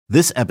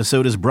This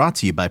episode is brought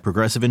to you by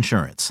Progressive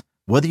Insurance.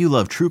 Whether you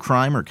love true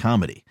crime or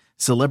comedy,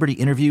 celebrity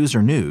interviews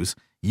or news,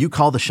 you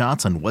call the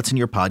shots on what's in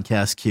your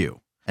podcast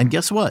queue. And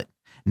guess what?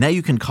 Now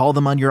you can call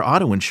them on your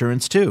auto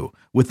insurance too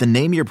with the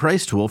Name Your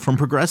Price tool from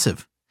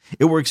Progressive.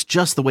 It works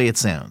just the way it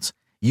sounds.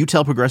 You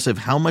tell Progressive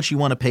how much you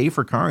want to pay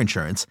for car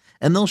insurance,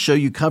 and they'll show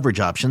you coverage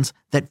options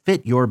that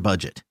fit your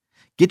budget.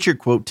 Get your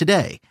quote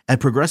today at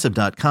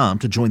Progressive.com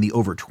to join the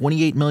over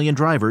 28 million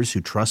drivers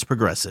who trust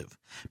Progressive.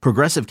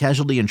 Progressive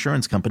Casualty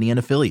Insurance Company and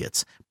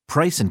Affiliates.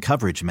 Price and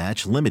coverage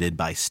match limited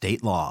by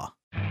state law.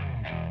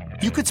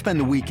 You could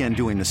spend the weekend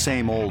doing the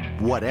same old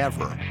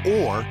whatever,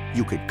 or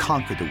you could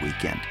conquer the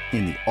weekend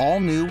in the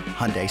all-new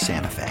Hyundai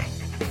Santa Fe.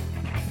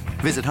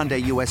 Visit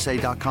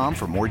HyundaiUSA.com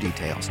for more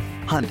details.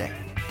 Hyundai,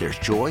 there's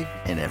joy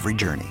in every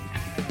journey.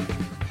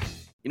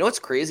 You know what's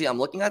crazy? I'm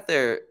looking at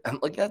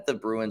the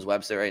Bruins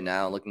website right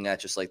now, looking at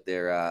just like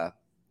their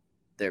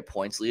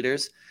points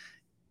leaders.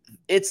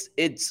 I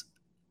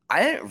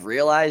didn't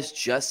realize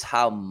just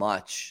how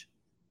much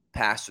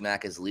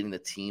Pastrnak is leading the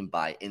team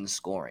by in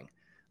scoring.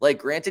 Like,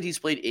 granted, he's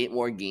played 8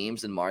 more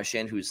games than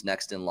Marchand, who's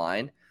next in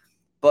line,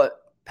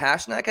 but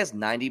Pastrnak has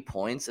 90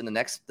 points, and the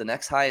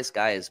next highest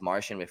guy is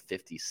Marchand with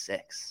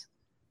 56.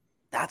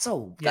 That's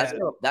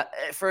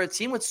for a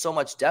team with so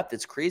much depth.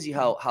 It's crazy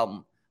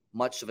how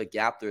much of a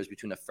gap there is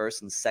between the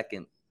first and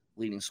second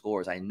leading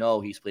scorers. I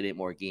know he's played 8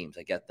 more games.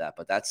 I get that,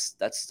 but that's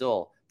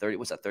still 30.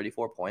 What's that?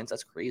 34 points.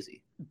 That's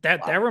crazy.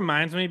 That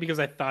reminds me, because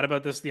I thought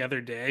about this the other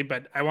day,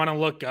 but I want to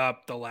look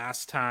up the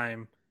last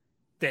time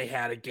they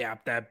had a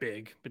gap that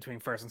big between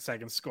first and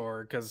second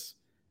scorer, because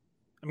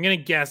I'm gonna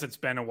guess it's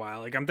been a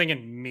while. Like, I'm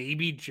thinking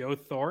maybe Joe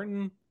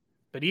Thornton,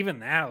 but even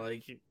that,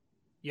 like,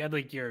 you had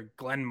like your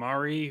Glenn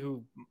Murray,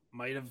 who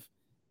might have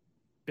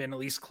been at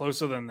least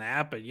closer than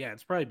that, but yeah,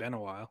 it's probably been a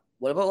while.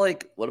 What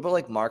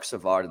about Mark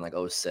Savard in like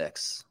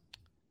 06?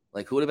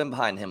 Like, who would have been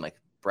behind him? Like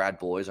Brad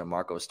Boyes or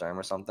Marco Sturm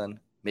or something?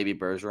 Maybe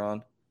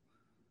Bergeron.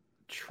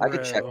 True. I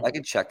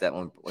could check that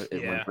when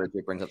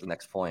Bridget brings up the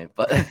next point.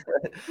 But,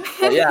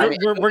 but yeah,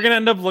 we're gonna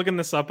end up looking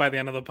this up by the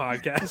end of the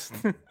podcast.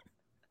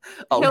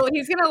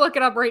 He's gonna look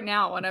it up right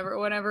now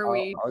whenever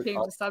we change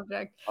the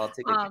subject. I'll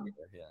take a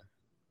picture.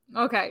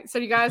 Yeah. Okay, so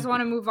you guys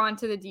want to move on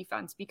to the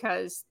defense,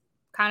 because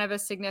kind of a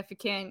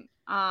significant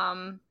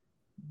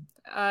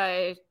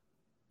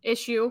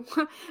issue,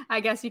 I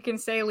guess you can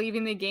say,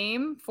 leaving the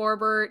game.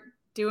 Forbort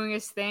doing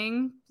his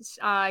thing,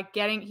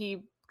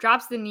 he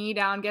drops the knee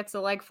down, gets the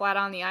leg flat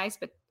on the ice,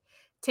 but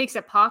takes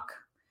a puck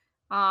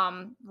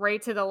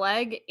right to the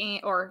leg,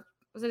 or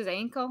was it his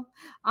ankle?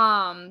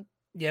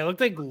 Yeah, it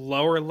looked like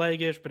lower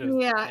leg-ish, but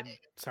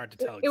it's hard to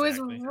tell exactly. It was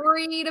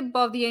right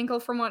above the ankle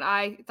from what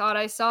I thought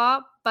I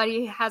saw, but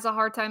he has a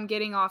hard time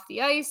getting off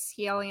the ice.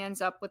 He only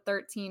ends up with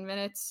 13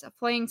 minutes of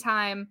playing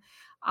time.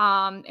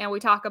 And we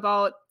talk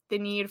about the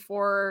need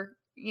for,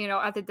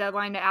 at the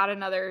deadline to add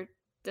another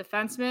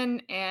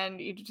defenseman,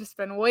 and you've just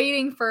been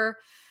waiting for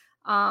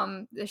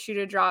the shoe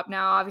to drop.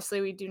 Now,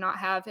 obviously, we do not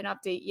have an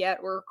update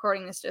yet. We're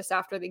recording this just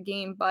after the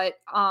game, but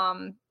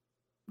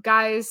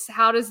guys,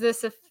 how does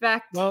this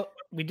affect? Well,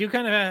 we do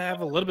kind of have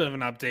a little bit of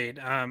an update.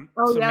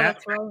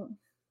 That's right.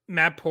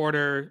 Matt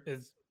Porter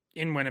is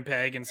in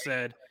Winnipeg and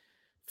said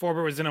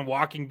Forbort was in a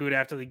walking boot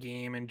after the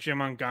game, and Jim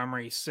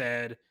Montgomery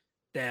said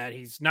that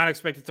he's not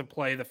expected to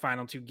play the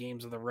final 2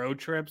 games of the road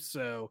trip,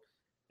 so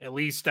at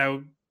least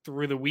out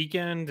through the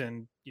weekend.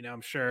 And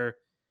I'm sure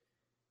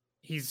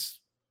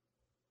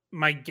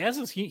my guess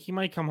is he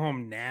might come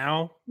home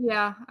now.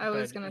 Yeah, I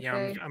was gonna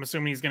say. I'm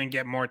assuming he's gonna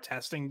get more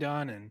testing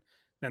done, and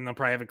then they'll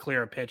probably have a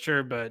clearer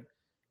picture. But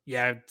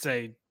yeah, I'd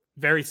say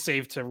very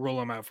safe to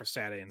rule him out for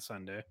Saturday and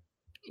Sunday.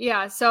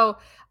 Yeah, so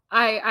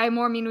I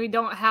more mean we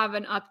don't have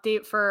an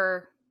update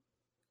for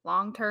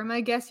long term,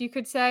 I guess you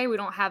could say. We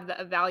don't have the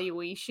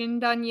evaluation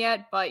done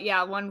yet, but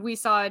yeah, when we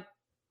saw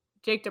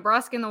Jake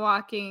DeBrusk in the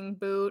walking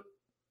boot,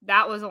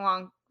 that was a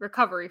long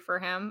recovery for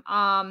him.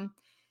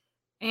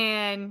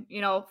 And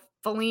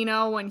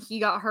Foligno, when he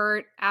got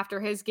hurt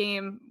after his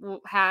game,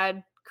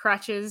 had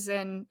crutches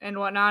and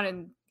whatnot,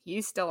 and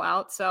he's still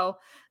out. So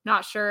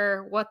not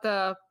sure what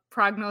the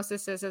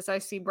prognosis is, as I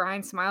see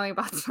Brian smiling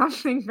about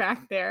something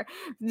back there.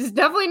 It's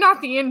definitely not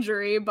the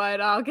injury, but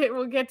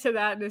we'll get to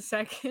that in a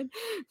second.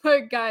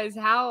 But guys,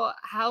 how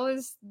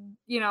does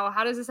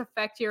this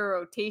affect your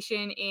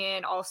rotation,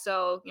 and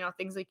also,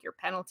 things like your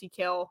penalty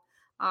kill,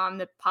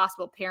 the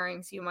possible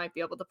pairings you might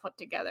be able to put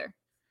together?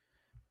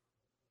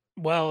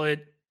 Well,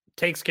 it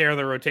takes care of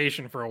the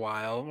rotation for a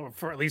while,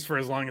 for at least for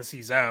as long as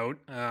he's out.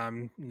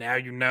 Now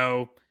you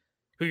know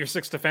who your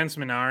 6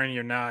 defensemen are, and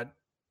you're not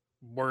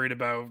worried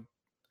about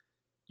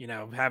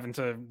having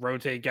to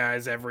rotate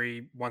guys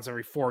once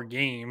every 4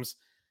 games.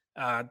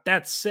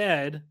 That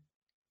said,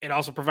 it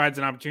also provides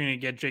an opportunity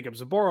to get Jacob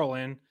Zaboral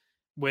in,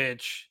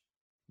 which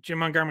Jim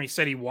Montgomery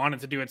said he wanted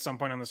to do at some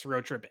point on this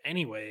road trip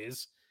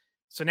anyways.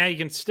 So now you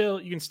can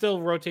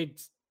still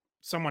rotate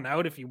someone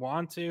out if you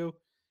want to.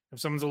 If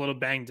someone's a little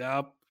banged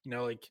up,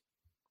 like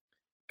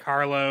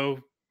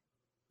Carlo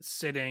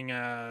sitting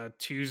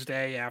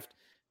Tuesday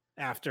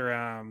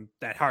after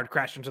that hard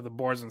crash into the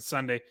boards on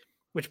Sunday.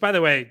 which, by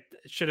the way,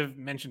 should have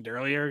mentioned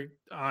earlier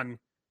on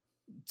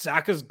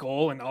Zaka's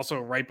goal and also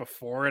right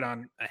before it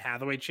on a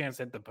Hathaway chance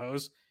at the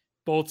post,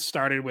 both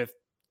started with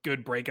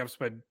good breakups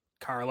by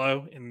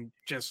Carlo and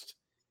just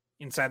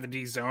inside the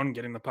D zone,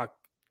 getting the puck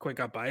quick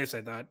up ice.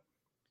 I thought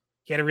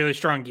he had a really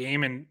strong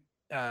game, and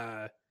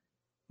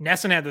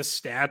Nesson had this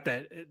stat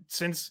that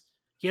since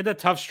he had that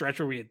tough stretch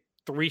where we had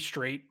 3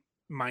 straight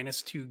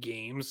 -2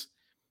 games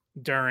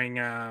during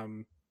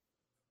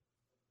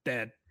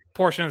that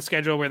portion of the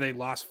schedule where they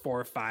lost 4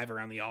 or 5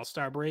 around the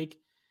All-Star break.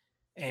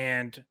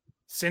 And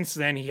since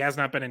then, he has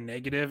not been a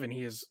negative, and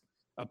he is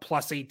a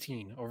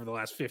 +18 over the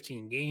last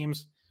 15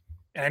 games.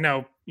 And I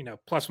know,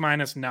 plus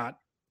minus, not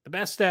the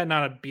best stat,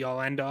 not a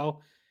be-all,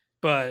 end-all,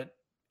 but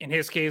in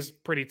his case,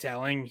 pretty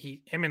telling.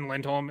 Him and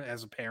Lindholm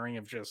as a pairing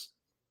have just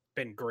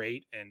been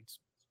great and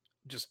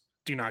just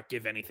do not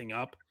give anything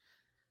up.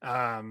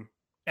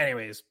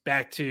 Anyways,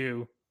 back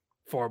to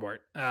Forbort.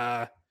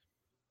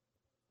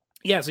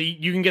 So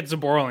you can get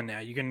Zaborlin now.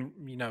 You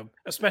can,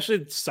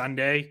 especially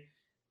Sunday,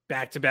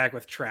 back-to-back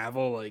with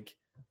travel,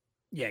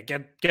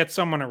 get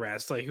someone a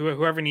rest. Like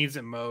whoever needs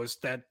it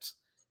most, that's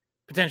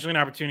potentially an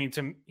opportunity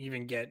to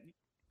even get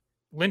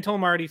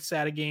Lindholm already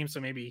sat a game,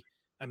 so maybe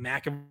a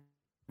McAvoy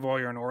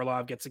or an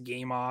Orlov gets a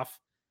game off.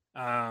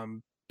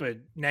 But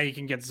now you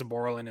can get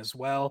Zaborlin as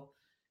well.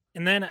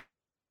 And then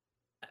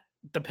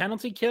the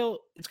penalty kill,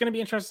 it's going to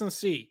be interesting to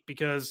see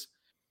because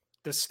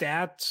the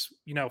stats,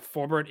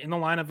 Forbort in the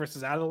lineup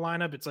versus out of the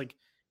lineup, it's like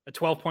a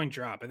 12-point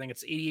drop. I think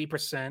it's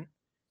 88%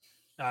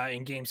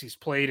 in games he's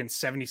played and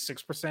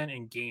 76%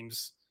 in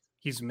games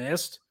he's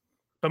missed.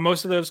 But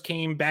most of those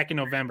came back in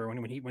November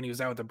when he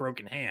was out with a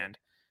broken hand.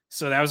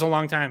 So that was a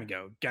long time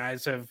ago.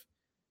 Guys have,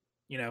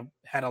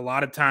 had a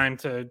lot of time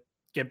to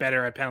get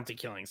better at penalty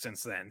killing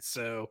since then.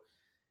 So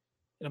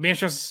it'll be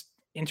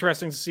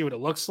interesting to see what it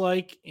looks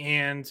like.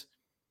 And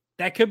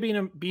that could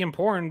be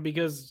important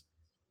because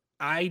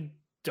I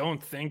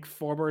don't think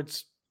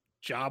Forbort's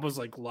job was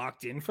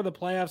locked in for the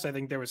playoffs. I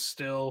think there was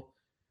still,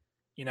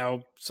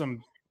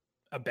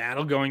 a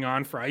battle going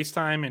on for ice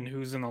time and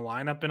who's in the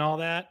lineup and all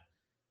that.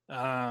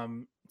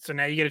 So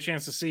now you get a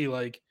chance to see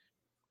all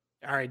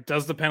right,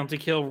 does the penalty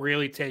kill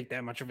really take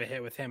that much of a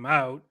hit with him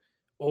out?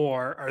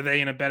 Or are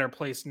they in a better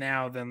place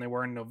now than they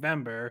were in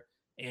November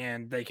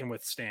and they can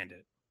withstand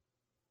it?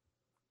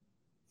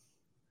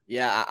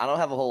 Yeah, I don't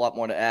have a whole lot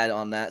more to add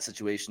on that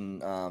situation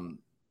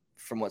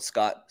from what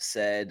Scott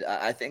said.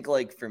 I think,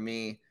 for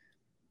me,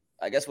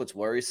 I guess what's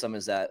worrisome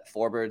is that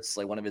Forbort's,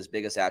 one of his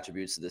biggest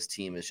attributes to this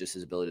team is just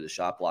his ability to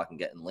shot block and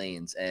get in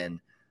lanes.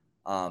 And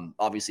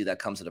obviously that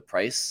comes at a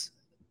price.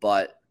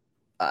 But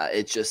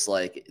it's just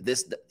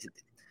this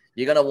 –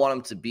 you're going to want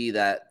him to be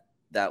that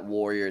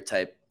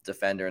warrior-type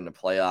defender in the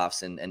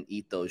playoffs and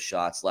eat those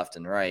shots left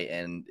and right.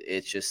 And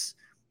it's just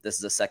 – this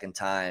is the second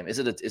time. Is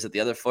it the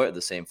other foot or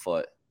the same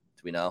foot?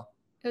 Do we know?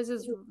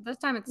 This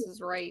time it's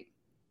his right.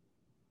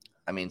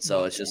 I mean,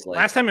 so it's just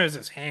last time it was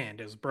his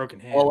hand. It was a broken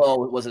hand.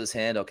 Oh, was it his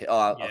hand? Okay.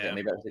 Oh, yeah. Okay.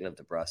 Maybe I was thinking of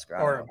DeBrusque.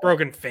 Or a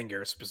broken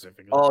finger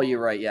specifically. Oh,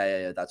 you're right.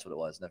 Yeah. That's what it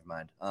was. Never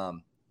mind. But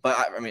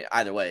I mean,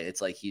 either way,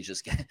 it's he's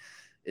just.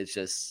 It's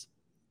just.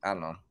 I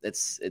don't know.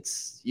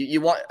 It's you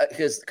want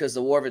because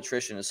the war of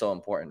attrition is so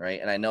important, right?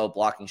 And I know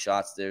blocking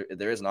shots there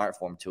is an art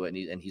form to it,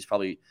 and he's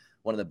probably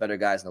one of the better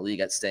guys in the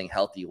league at staying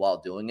healthy while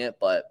doing it.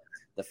 But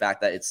the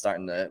fact that it's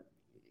starting to,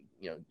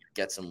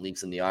 get some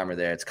leaks in the armor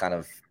there, it's kind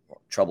of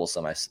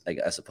troublesome, I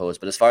suppose.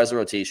 But as far as the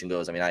rotation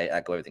goes, I mean, I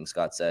echo everything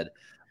Scott said.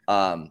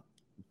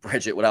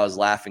 Bridget, what I was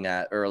laughing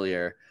at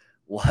earlier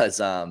was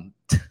I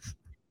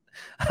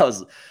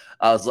was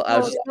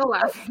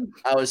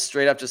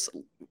straight up just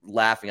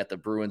laughing at the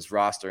Bruins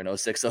roster in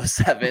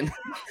 06-07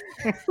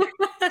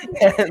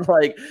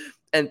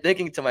 and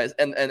thinking to myself,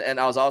 and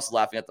I was also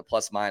laughing at the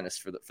plus minus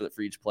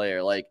for each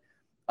player.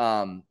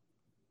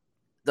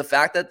 The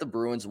fact that the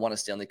Bruins won a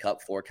Stanley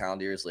Cup 4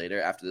 calendar years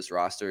later after this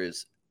roster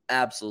is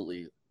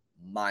absolutely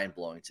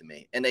mind-blowing to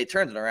me. And they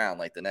turned it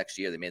around the next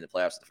year. They made the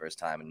playoffs the first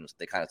time, and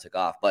they kind of took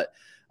off. But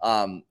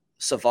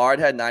Savard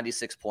had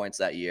 96 points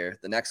that year.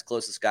 The next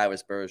closest guy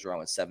was Bergeron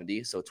with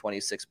 70, so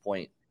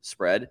 26-point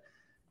spread.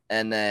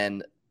 And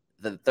then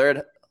the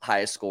third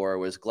highest scorer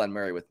was Glenn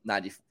Murray with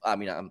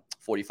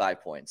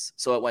 45 points.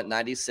 So it went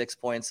 96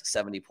 points,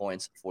 70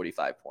 points,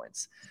 45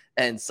 points.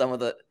 And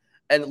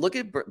look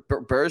at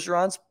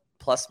Bergeron's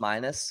plus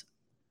minus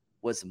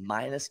was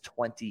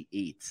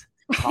 -28.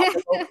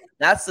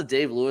 That's the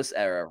Dave Lewis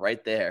era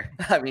right there.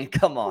 I mean,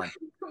 come on.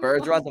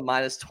 Bergeron's a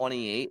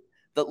 -28.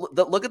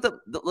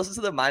 Listen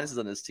to the minuses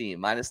on this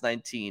team.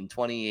 -19,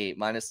 28,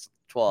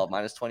 -12,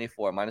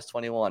 -24,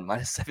 -21,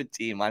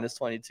 -17,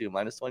 -22,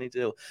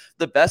 -22.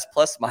 The best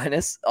plus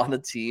minus on the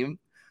team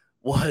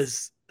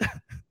was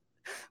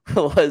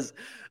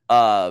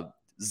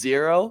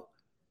 0.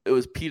 It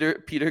was Peter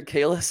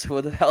Kalis,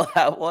 who the hell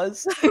that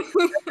was.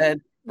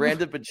 And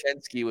Brandon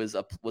Bachenski was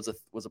a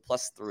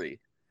 +3.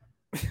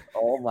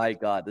 Oh my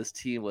God, this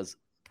team was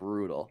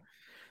brutal.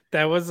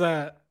 That was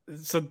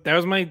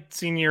my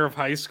senior year of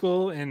high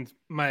school, and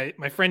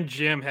my friend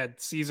Jim had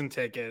season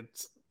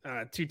tickets,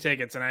 2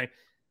 tickets, and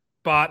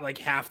bought like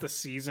half the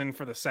season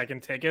for the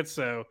second ticket.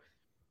 So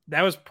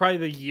that was probably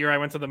the year I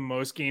went to the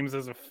most games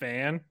as a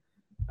fan.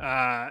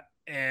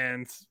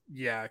 And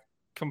yeah,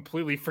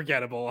 completely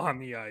forgettable on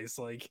the ice.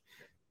 Like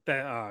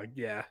that.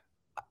 Yeah.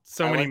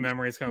 So many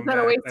memories coming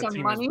back. Waste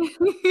some money.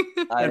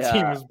 That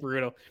team was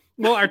brutal.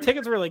 Well, our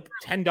tickets were like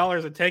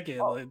 $10 a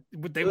ticket.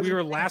 We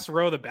were last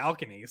row of the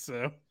balcony.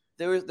 So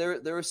they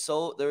were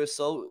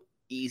so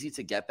easy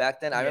to get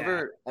back then. I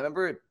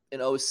remember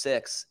in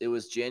 06, it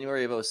was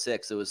January of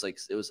 06. I think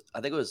it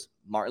was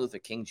Martin Luther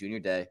King Jr.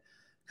 Day,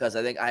 because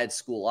I think I had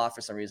school off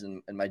for some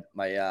reason, and my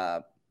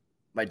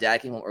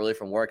dad came home early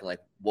from work and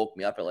like woke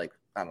me up at like,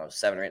 I don't know,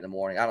 7 or 8 in the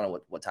morning. I don't know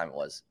what time it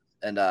was.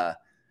 And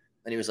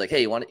he was like,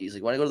 "Hey, want to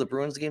go to the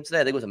Bruins game today?"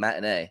 I think it was a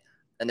matinee,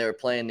 and they were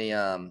playing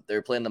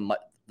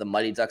the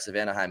Mighty Ducks of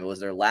Anaheim. It was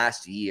their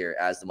last year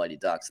as the Mighty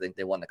Ducks. I think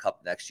they won the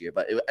cup next year.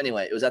 But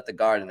anyway, it was at the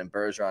Garden, and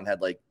Bergeron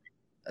had like,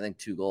 I think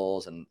 2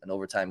 goals and an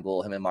overtime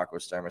goal, him and Marco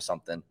Sturm or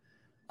something.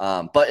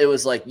 But it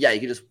was like, yeah, you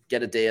could just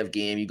get a day of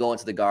game. You go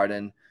into the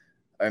Garden,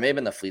 or maybe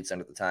in the Fleet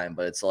Center at the time,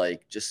 but it's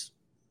like just,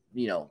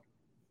 40%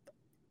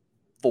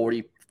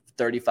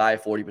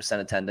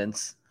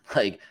 attendance.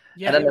 Like,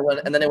 yeah,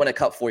 and then they won a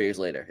cup 4 years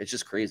later. It's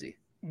just crazy.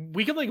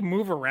 We could like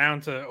move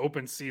around to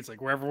open seats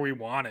like wherever we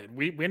wanted.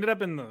 We ended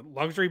up in the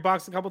luxury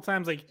box a couple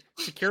times. Like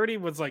security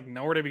was like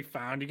nowhere to be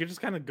found. You could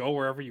just kind of go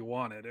wherever you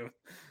wanted.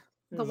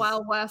 The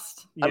Wild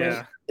West. Yeah. I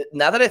mean,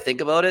 now that I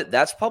think about it,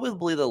 that's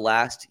probably the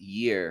last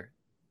year.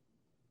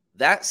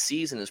 That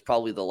season is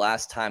probably the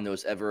last time there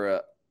was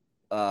ever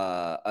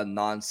a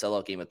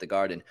non-sellout game at the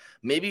Garden.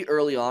 Maybe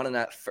early on in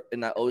that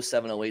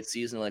 07-08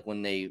 season, like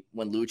when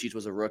Lucic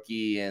was a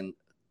rookie and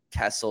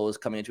Kessel was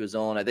coming into his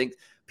own, I think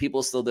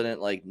people still didn't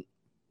like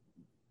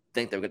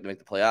think they were going to make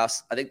the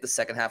playoffs. I think the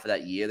second half of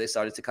that year they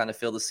started to kind of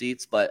fill the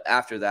seats, but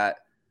after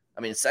that,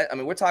 I mean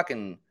we're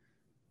talking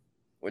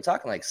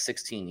like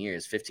 16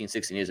 years of just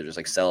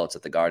like sellouts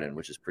at the Garden,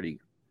 which is pretty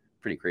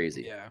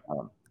crazy. Yeah.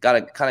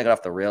 Got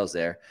off the rails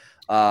there.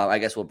 I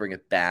guess we'll bring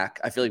it back.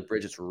 I feel like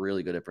Bridget's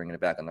really good at bringing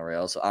it back on the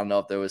rails. So I don't know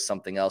if there was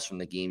something else from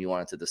the game you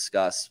wanted to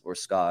discuss, or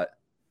Scott.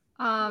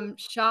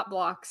 Shot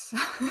blocks.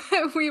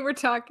 We were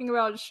talking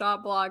about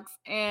shot blocks,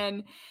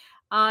 and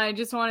I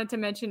just wanted to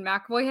mention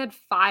McAvoy had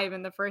 5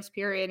 in the first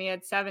period, and he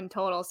had 7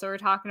 total. So we're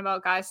talking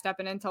about guys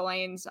stepping into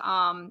lanes.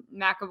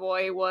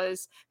 McAvoy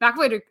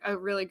had a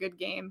really good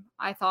game,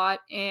 I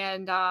thought,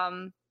 and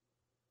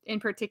in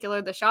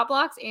particular the shot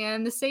blocks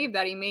and the save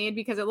that he made,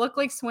 because it looked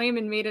like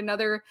Swayman made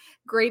another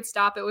great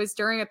stop. It was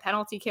during a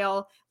penalty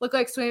kill. Looked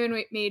like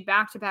Swayman made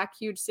back-to-back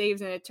huge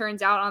saves, and it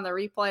turns out on the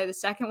replay, the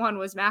second one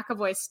was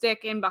McAvoy's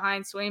stick in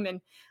behind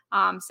Swayman,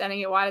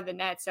 sending it wide of the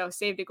net. So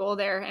saved a goal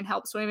there and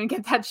helped Swayman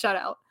get that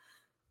shutout.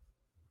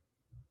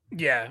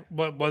 Yeah,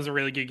 what was a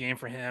really good game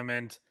for him.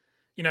 And,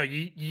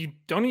 you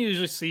don't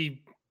usually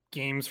see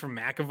games from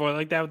McAvoy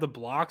like that with the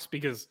blocks,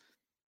 because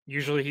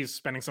usually he's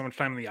spending so much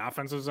time in the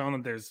offensive zone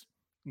that there's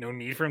no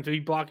need for him to be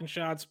blocking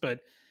shots.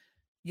 But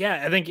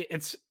yeah, I think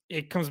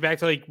it comes back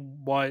to like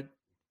what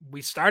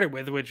we started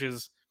with, which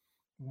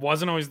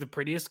wasn't always the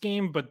prettiest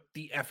game, but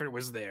the effort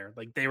was there.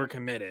 Like they were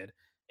committed.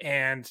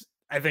 And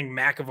I think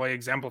McAvoy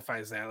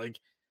exemplifies that. Like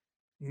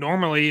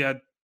normally a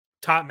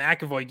top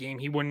McAvoy game,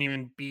 he wouldn't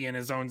even be in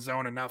his own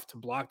zone enough to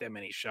block that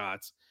many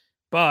shots,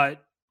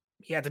 but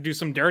he had to do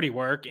some dirty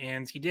work,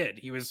 and he did.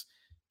 He was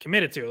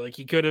committed to it. Like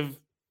he could have,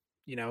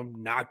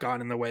 not gotten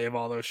in the way of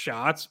all those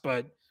shots,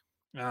 but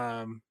he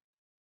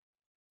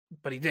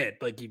did.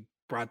 Like he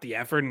brought the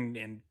effort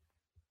and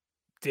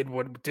did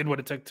what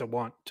it took to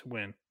want to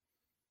win.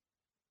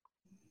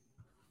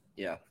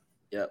 Yeah.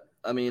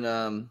 I mean,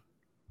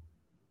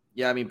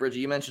 Bridget,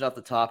 you mentioned off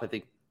the top, I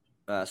think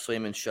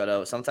Swayman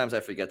shutout. Sometimes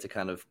I forget to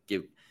kind of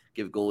give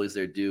goalies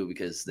their due,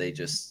 because they've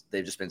just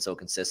been so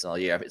consistent all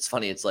year. It's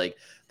funny. It's like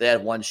they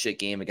had one shit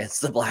game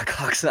against the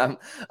Blackhawks, and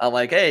I'm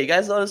like, hey, you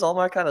guys notice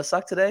Omar kind of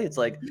sucked today? It's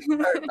like,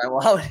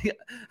 well,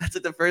 that's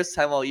like the first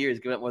time all year he's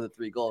given up more than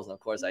 3 goals, and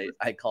of course I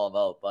call him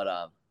out.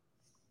 But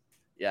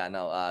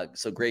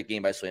so great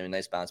game by Swayman.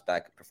 Nice bounce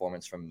back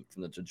performance from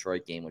the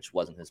Detroit game, which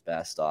wasn't his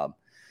best.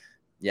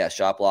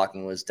 Shot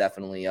blocking was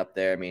definitely up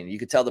there. I mean, you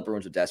could tell the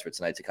Bruins were desperate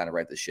tonight to kind of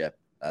right the ship.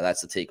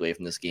 That's the takeaway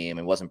from this game.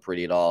 It wasn't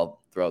pretty at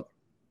all throughout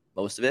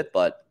most of it,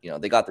 but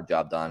they got the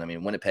job done. I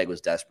mean, Winnipeg was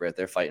desperate.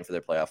 They're fighting for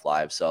their playoff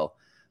lives. So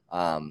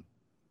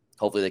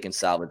hopefully they can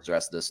salvage the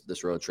rest of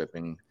this road trip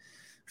and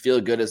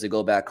feel good as they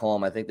go back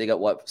home. I think they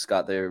got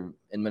Scott, they're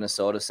in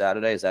Minnesota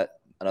Saturday. Is that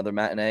another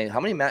matinee? How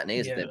many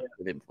matinees have they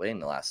been playing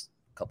the last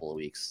couple of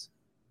weeks?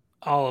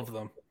 All of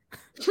them.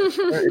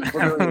 I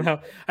don't know.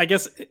 I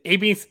guess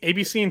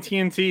ABC and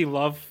TNT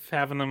love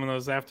having them in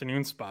those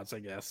afternoon spots, I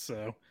guess.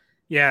 So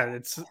yeah,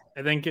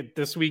 I think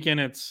this weekend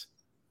it's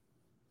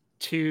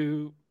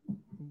 2.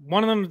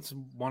 One of them is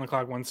 1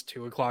 o'clock, one's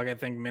 2 o'clock. I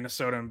think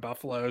Minnesota and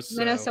Buffalo. So.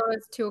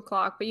 Minnesota's 2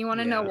 o'clock, but you want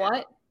to know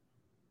what?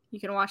 You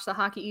can watch the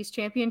Hockey East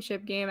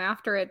Championship game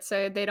after it,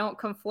 so they don't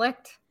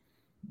conflict.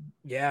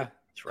 Yeah,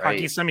 that's right.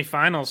 Hockey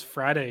semifinals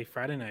Friday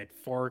night,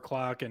 4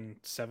 o'clock and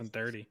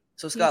 7:30.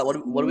 So Scott, what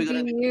are we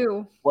gonna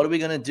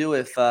do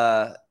if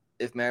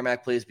if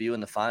Merrimack plays BU in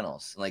the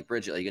finals. And like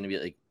Bridget, are you going to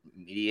be like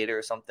mediator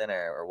or something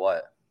or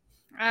what?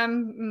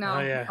 No, Oh,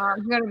 yeah.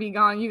 I'm gonna be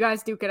gone. You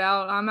guys duke it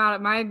out. I'm out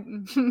of my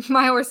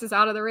my horse is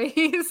out of the race.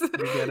 We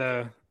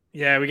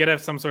gotta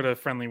have some sort of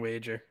friendly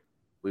wager.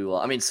 We will.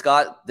 I mean,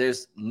 Scott,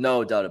 there's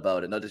no doubt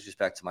about it. No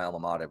disrespect to my alma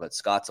mater, but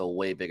Scott's a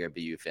way bigger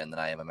BU fan than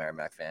I am a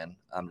Merrimack fan.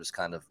 I'm just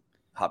kind of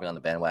hopping on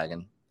the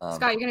bandwagon.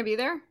 Scott, you gonna be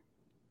there?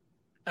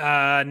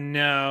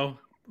 No.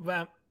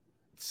 Well,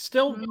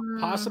 still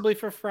possibly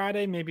for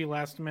Friday, maybe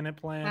last minute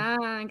plan.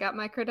 I got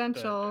my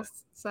credentials.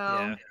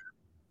 Yeah.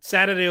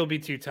 Saturday will be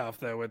too tough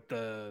though with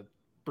the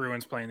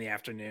Bruins playing the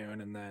afternoon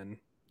and then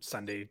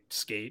Sunday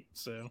skate.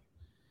 So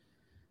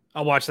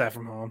I'll watch that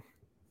from home.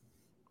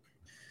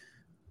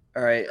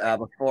 All right.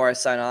 Before I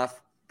sign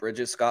off,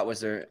 Bridget, Scott,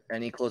 was there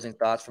any closing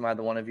thoughts from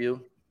either one of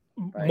you?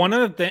 Right. One of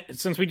the things,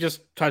 since we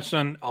just touched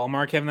on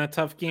Allmark having that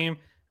tough game,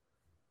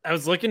 I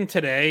was looking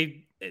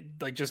today,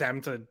 like just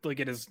happened to look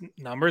at his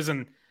numbers,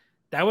 and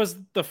that was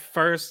the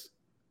first.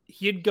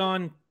 He had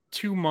gone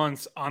 2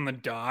 months on the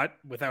dot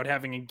without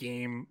having a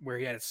game where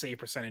he had a save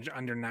percentage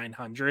under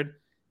 900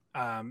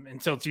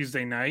 until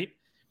Tuesday night.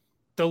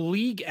 The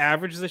league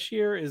average this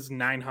year is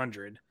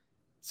 900.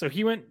 So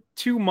he went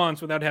 2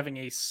 months without having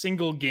a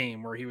single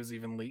game where he was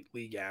even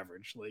league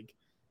average. Like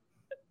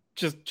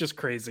just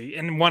crazy.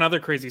 And one other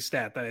crazy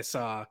stat that I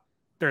saw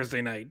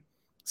Thursday night,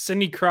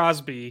 Sidney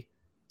Crosby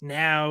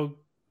now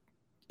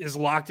is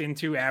locked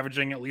into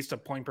averaging at least a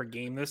point per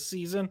game this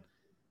season.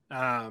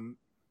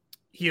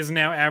 He has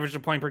now averaged a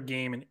point per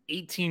game in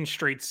 18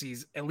 straight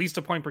seasons, at least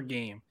a point per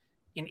game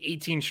in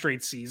 18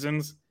 straight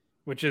seasons,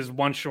 which is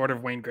one short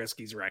of Wayne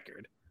Gretzky's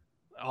record.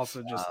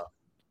 Also just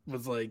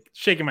was like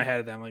shaking my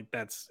head at them. Like,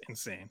 that's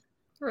insane.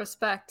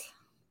 Respect.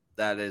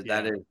 That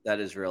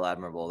is real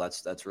admirable.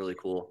 That's really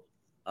cool.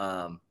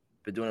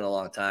 Been doing it a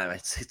long time.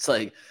 It's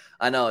like,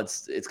 I know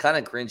it's kind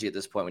of cringy at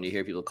this point when you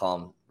hear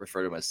people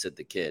refer to him as Sid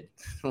the Kid.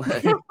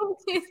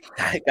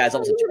 Guys,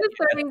 also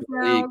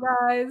now,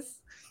 guys.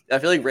 I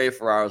feel like Ray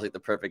Ferraro is like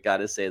the perfect guy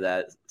to say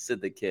that, Sid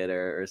the Kid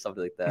or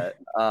something like that.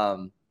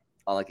 On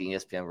like an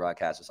ESPN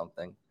broadcast or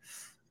something.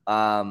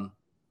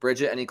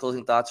 Bridget, any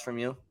closing thoughts from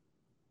you?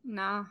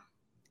 Nah,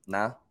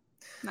 dude.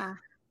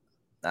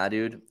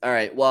 All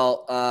right.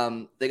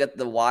 Well, they got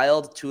the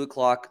Wild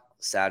 2:00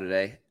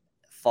 Saturday,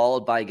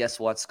 followed by, guess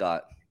what,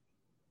 Scott?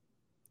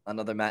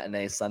 Another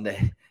matinee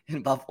Sunday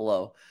in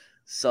Buffalo.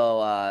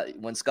 So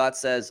when Scott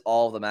says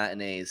all of the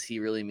matinees, he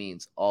really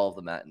means all of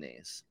the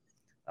matinees.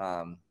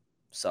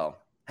 So,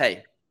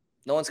 hey,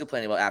 no one's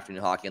complaining about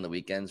afternoon hockey on the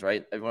weekends,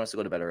 right? Everyone wants to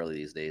go to bed early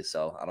these days,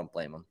 so I don't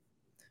blame them.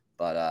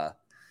 But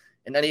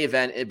in any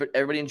event,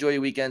 everybody enjoy your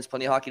weekends.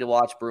 Plenty of hockey to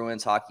watch.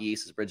 Bruins, Hockey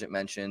East, as Bridget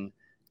mentioned.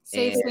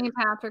 Safe St.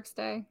 Patrick's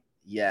Day.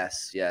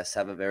 Yes.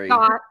 Have a very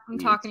Scott, I'm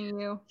talking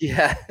to you.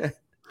 Yeah.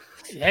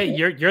 Hey,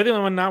 you're the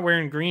only one not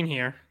wearing green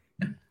here.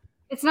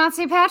 It's not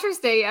St. Patrick's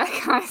Day yet,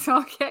 guys.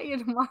 I'll get you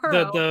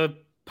tomorrow. The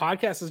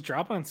podcast is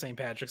dropping on St.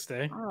 Patrick's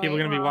Day. People are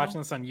going to be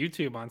watching this on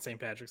YouTube on St.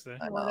 Patrick's Day.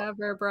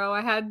 Whatever, bro. I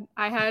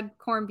had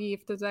corned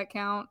beef. Does that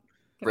count?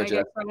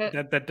 Bridget, I get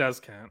credit? That does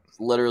count.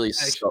 Literally,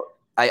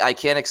 I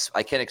can't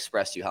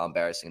express to you how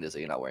embarrassing it is that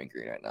you're not wearing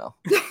green right now.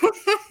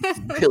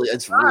 Really,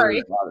 it's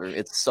really bothering.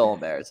 It's so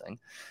embarrassing.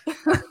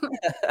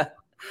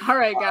 All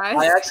right, guys.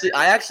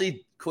 I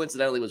actually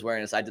coincidentally was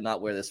wearing this. I did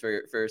not wear this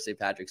for St.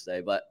 Patrick's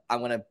Day, but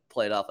I'm gonna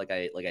play it off like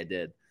I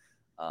did.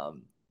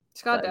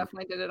 Scott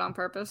definitely did it on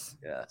purpose.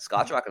 Yeah,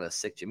 Scott's rocking a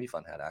sick Jimmy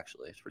Fun hat.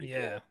 Actually, it's pretty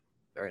cool.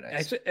 Very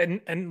nice.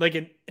 Actually, and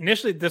like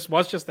initially, this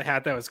was just the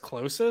hat that was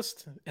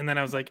closest, and then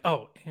I was like,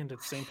 oh, and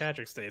it's St.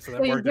 Patrick's Day, so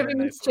that worked. You're giving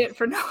me shit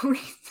for no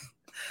reason.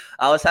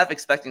 I was half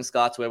expecting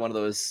Scott to wear one of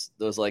those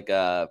like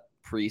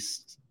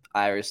priest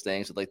Irish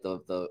things with like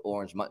the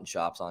orange mutton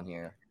chops on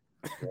here,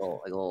 like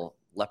a little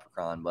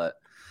leprechaun. But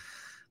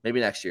maybe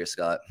next year,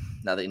 Scott.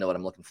 Now that you know what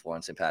I'm looking for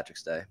on St.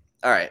 Patrick's Day.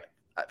 All right.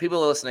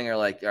 People listening are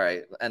like, all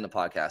right, end the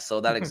podcast.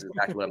 So that is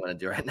exactly what I'm going to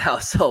do right now.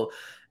 So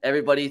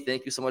everybody,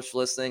 thank you so much for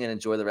listening and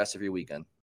enjoy the rest of your weekend.